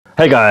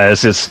Hey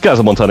guys, it's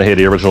Gaza Montana here,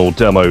 the original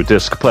demo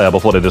disc player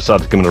before they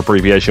decided to give it an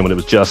abbreviation when it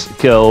was just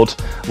killed.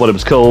 What it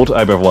was called, I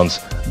hope everyone's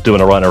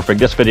doing alright and everything.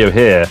 This video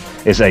here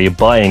is a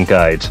buying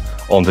guide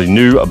on the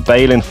new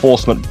bail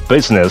enforcement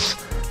business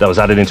that was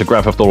added into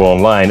Grand Theft Auto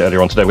Online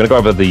earlier on today. We're going to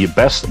go over the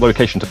best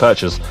location to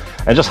purchase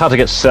and just how to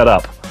get set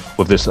up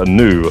with this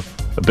new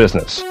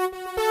business.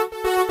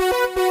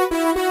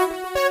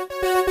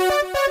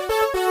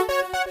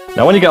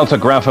 Now when you get onto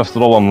Grand Theft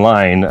Auto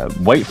Online,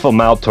 wait for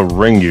Mal to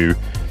ring you.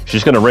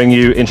 She's going to ring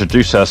you,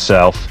 introduce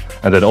herself,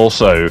 and then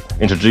also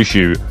introduce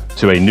you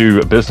to a new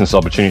business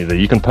opportunity that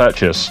you can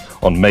purchase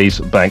on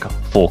Maze Bank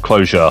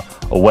Foreclosure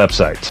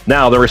website.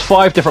 Now, there is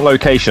 5 different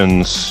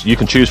locations you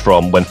can choose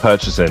from when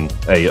purchasing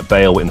a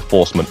bail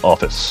enforcement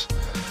office.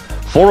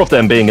 4 of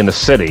them being in the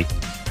city,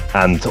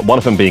 and 1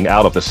 of them being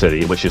out of the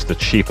city, which is the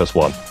cheapest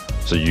one.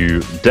 So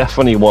you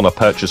definitely want to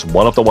purchase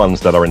one of the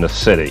ones that are in the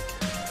city.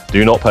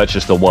 Do not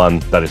purchase the one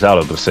that is out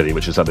of the city,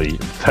 which is at the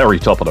very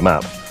top of the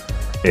map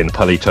in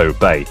Paleto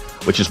Bay,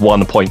 which is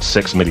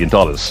 $1.6 million.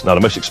 Now, the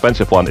most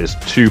expensive one is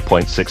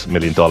 $2.6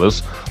 million.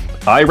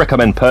 I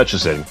recommend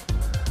purchasing,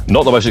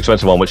 not the most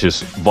expensive one, which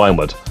is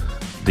Vinewood,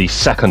 the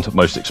second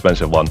most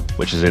expensive one,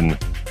 which is in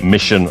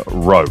Mission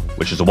Row,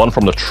 which is the one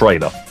from the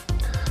trailer.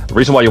 The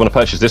reason why you want to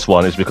purchase this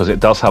one is because it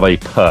does have a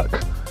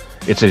perk.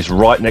 It is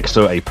right next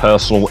to a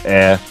personal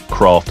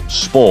aircraft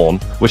spawn,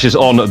 which is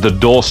on the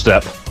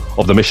doorstep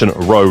of the Mission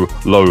Row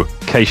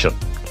location.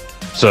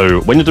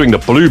 So when you're doing the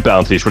blue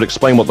bounties, we'll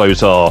explain what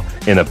those are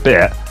in a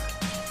bit.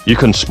 You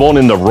can spawn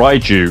in the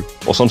Raiju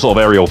or some sort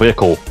of aerial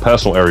vehicle,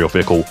 personal aerial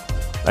vehicle,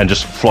 and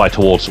just fly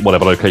towards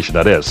whatever location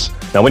that is.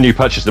 Now when you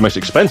purchase the most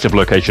expensive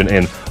location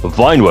in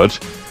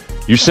Vinewood,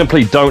 you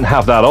simply don't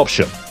have that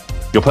option.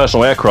 Your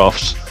personal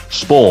aircrafts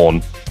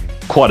spawn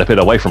quite a bit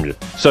away from you.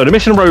 So the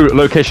Mission Row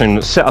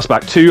location set us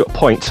back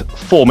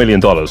 $2.4 million,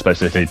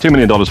 basically. $2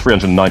 million,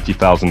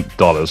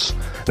 $390,000.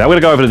 Now we're going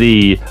to go over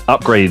the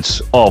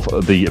upgrades of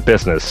the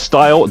business.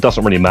 Style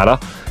doesn't really matter.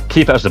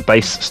 Keep it as the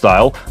base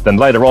style. Then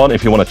later on,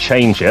 if you want to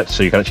change it,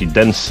 so you can actually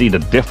then see the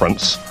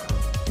difference,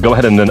 go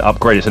ahead and then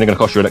upgrade it. It's only going to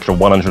cost you an extra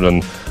 100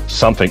 and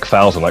something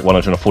thousand, like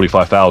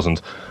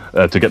 145,000.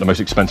 To get the most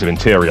expensive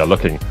interior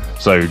looking.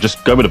 So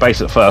just go with the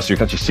base at first so you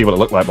can actually see what it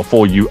looked like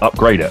before you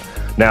upgrade it.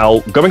 Now,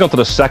 going on to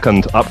the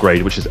second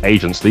upgrade, which is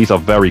agents. These are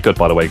very good,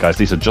 by the way, guys.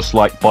 These are just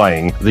like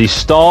buying the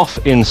staff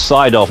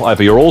inside of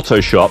either your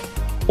auto shop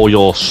or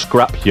your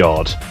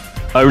scrapyard.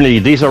 Only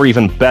these are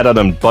even better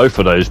than both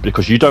of those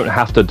because you don't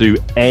have to do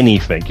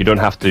anything. You don't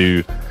have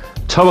to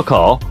tow a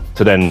car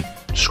to then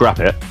scrap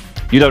it.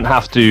 You don't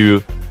have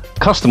to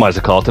customize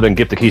a car to then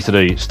give the keys to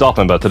the staff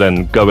member to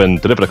then go and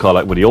deliver the car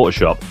like with the auto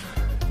shop.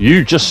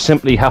 You just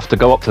simply have to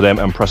go up to them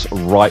and press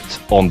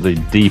right on the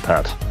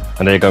D-pad.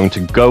 And they're going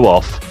to go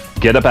off,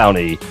 get a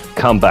bounty,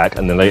 come back,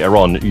 and then later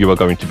on you are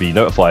going to be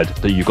notified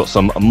that you got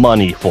some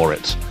money for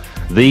it.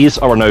 These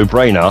are a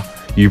no-brainer.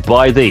 You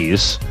buy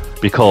these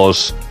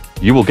because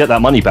you will get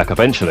that money back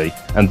eventually,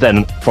 and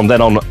then from then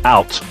on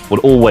out will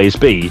always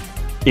be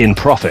in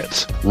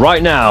profit.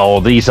 Right now,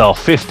 these are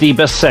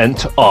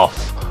 50%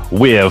 off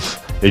with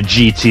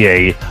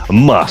GTA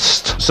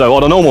Must. So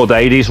on a normal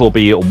day, these will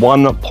be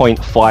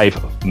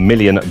 $1.5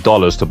 million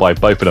to buy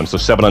both of them, so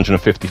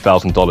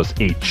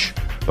 $750,000 each.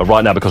 But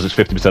right now, because it's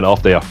 50%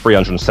 off, they are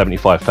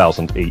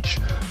 $375,000 each,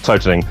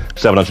 totaling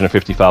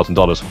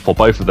 $750,000 for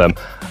both of them.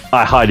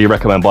 I highly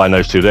recommend buying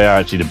those two. They are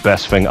actually the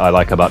best thing I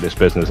like about this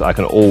business. I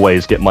can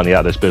always get money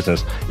out of this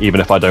business, even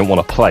if I don't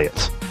want to play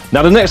it.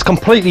 Now, the next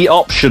completely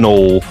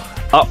optional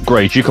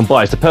upgrade you can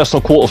buy is the personal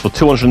quarters for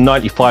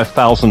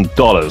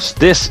 $295,000.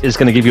 This is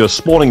going to give you a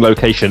spawning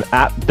location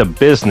at the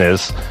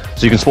business,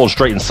 so you can spawn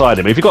straight inside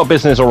it. But if you've got a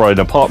business or an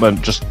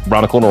apartment just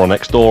around the corner or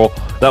next door,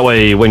 that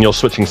way when you're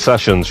switching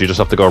sessions, you just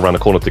have to go around the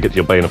corner to get to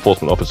your bail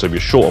enforcement office. So if you're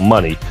short on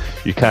money,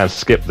 you can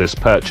skip this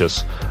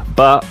purchase.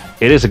 But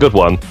it is a good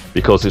one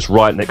because it's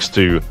right next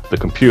to the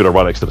computer,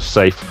 right next to the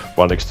safe,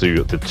 right next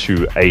to the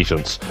 2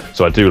 agents.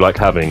 So I do like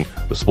having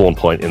the spawn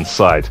point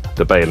inside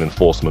the bail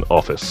enforcement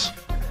office.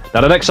 Now,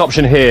 the next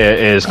option here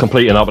is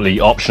completely and utterly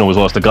optional as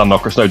well as the gun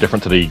locker. It's no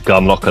different to the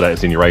gun locker that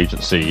is in your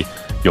agency,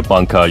 your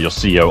bunker, your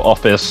CEO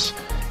office.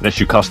 It lets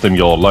you custom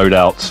your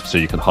loadout so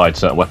you can hide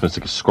certain weapons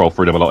to scroll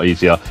through them a lot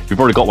easier. If you've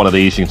already got one of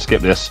these, you can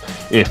skip this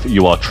if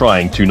you are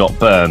trying to not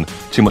burn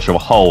too much of a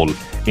hole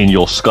in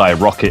your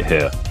skyrocket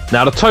here.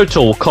 Now, the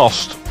total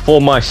cost for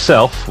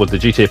myself, with the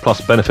GTA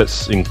Plus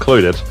benefits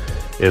included,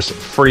 is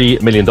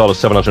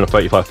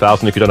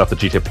 $3,735,000. If you don't have the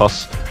GTA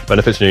Plus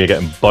benefits, you're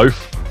getting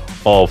both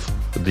of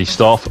the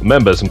staff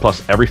members and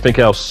plus everything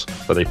else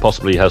that they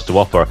possibly has to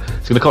offer.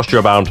 It's going to cost you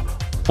around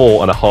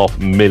 $4.5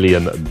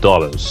 million.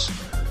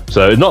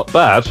 So not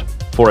bad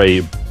for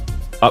a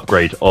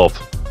upgrade of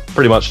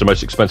pretty much the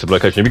most expensive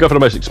location. If you go for the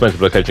most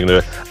expensive location,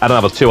 you're going to add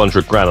another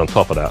 200 grand on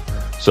top of that.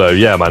 So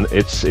yeah, man,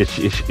 it's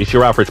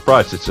your average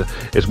price.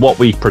 It's what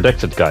we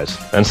predicted, guys.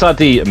 Inside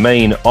the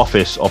main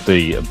office of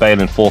the bail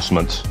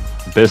enforcement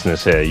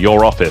business here,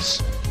 your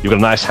office, you've got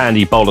a nice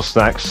handy bowl of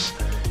snacks.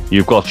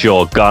 You've got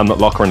your gun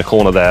locker in the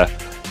corner there.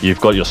 You've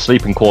got your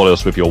sleeping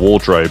quarters with your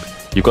wardrobe.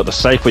 You've got the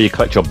safe where you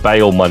collect your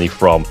bail money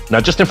from. Now,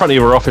 just in front of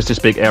your office, this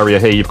big area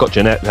here, you've got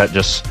Jeanette that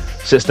just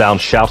sits down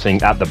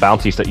shouting at the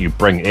bounties that you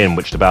bring in,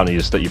 which the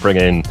bounties that you bring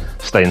in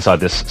stay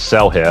inside this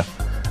cell here.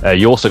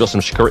 You also got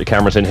some security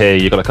cameras in here.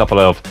 You've got a couple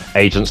of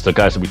agents, the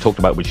guys that we talked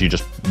about, which you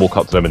just walk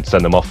up to them and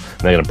send them off,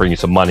 and they're going to bring you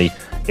some money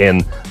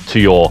in to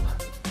your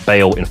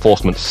bail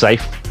enforcement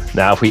safe.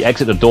 Now, if we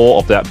exit the door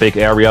of that big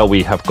area,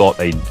 we have got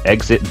an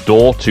exit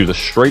door to the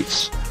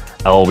streets.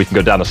 Or we can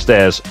go down the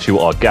stairs to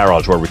our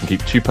garage where we can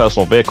keep 2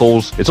 personal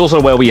vehicles. It's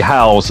also where we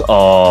house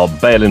our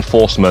bail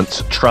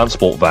enforcement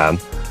transport van,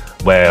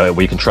 where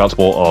we can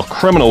transport our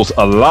criminals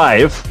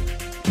alive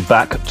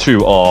back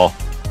to our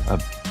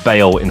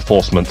bail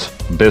enforcement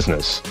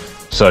business.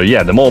 So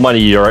yeah, the more money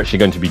you're actually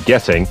going to be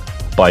getting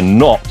by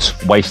not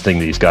wasting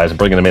these guys and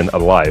bringing them in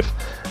alive.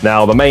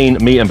 Now, the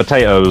main meat and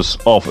potatoes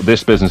of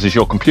this business is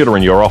your computer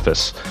in your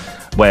office,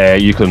 where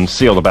you can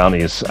see all the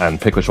bounties and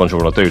pick which ones you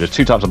want to do. There's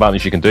 2 types of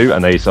bounties you can do,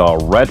 and these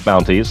are red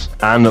bounties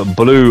and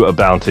blue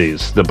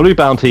bounties. The blue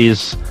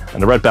bounties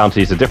and the red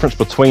bounties, the difference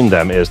between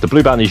them is the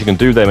blue bounties, you can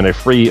do them in a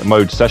free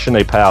mode session.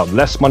 They pay out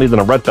less money than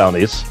the red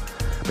bounties,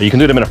 but you can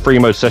do them in a free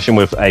mode session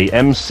with a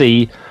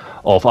MC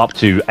of up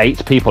to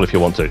 8 people if you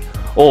want to.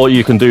 Or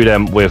you can do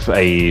them with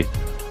a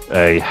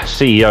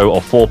CEO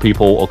of 4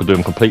 people, or can do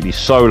them completely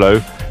solo.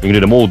 You can do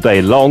them all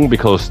day long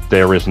because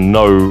there is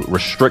no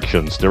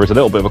restrictions. There is a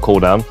little bit of a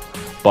cooldown,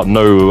 but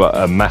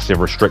no massive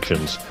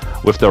restrictions.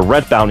 With the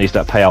red bounties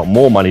that pay out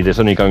more money, there's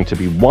only going to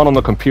be 1 on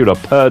the computer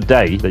per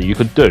day that you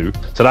could do.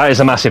 So that is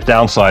a massive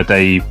downside.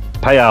 They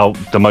pay out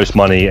the most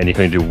money and you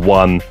can only do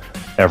 1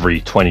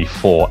 every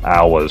 24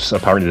 hours.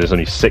 Apparently there's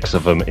only 6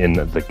 of them in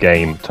the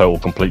game, total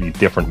completely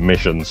different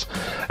missions.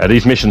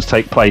 These missions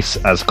take place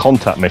as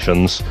contact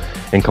missions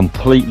in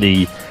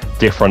completely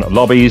different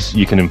lobbies.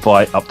 You can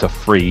invite up to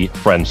 3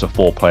 friends of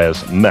 4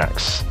 players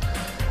max.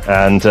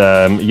 And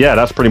yeah,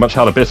 that's pretty much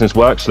how the business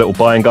works. Little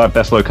buying guide,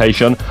 best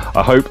location.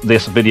 I hope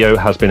this video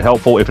has been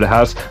helpful. If it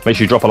has, make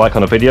sure you drop a like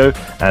on the video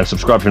and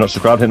subscribe if you're not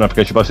subscribed. Hit the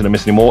notification button so you don't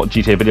miss any more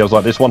GTA videos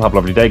like this one. Have a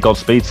lovely day.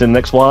 Godspeed. See you in the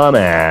next one,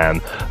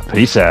 and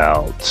peace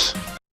out.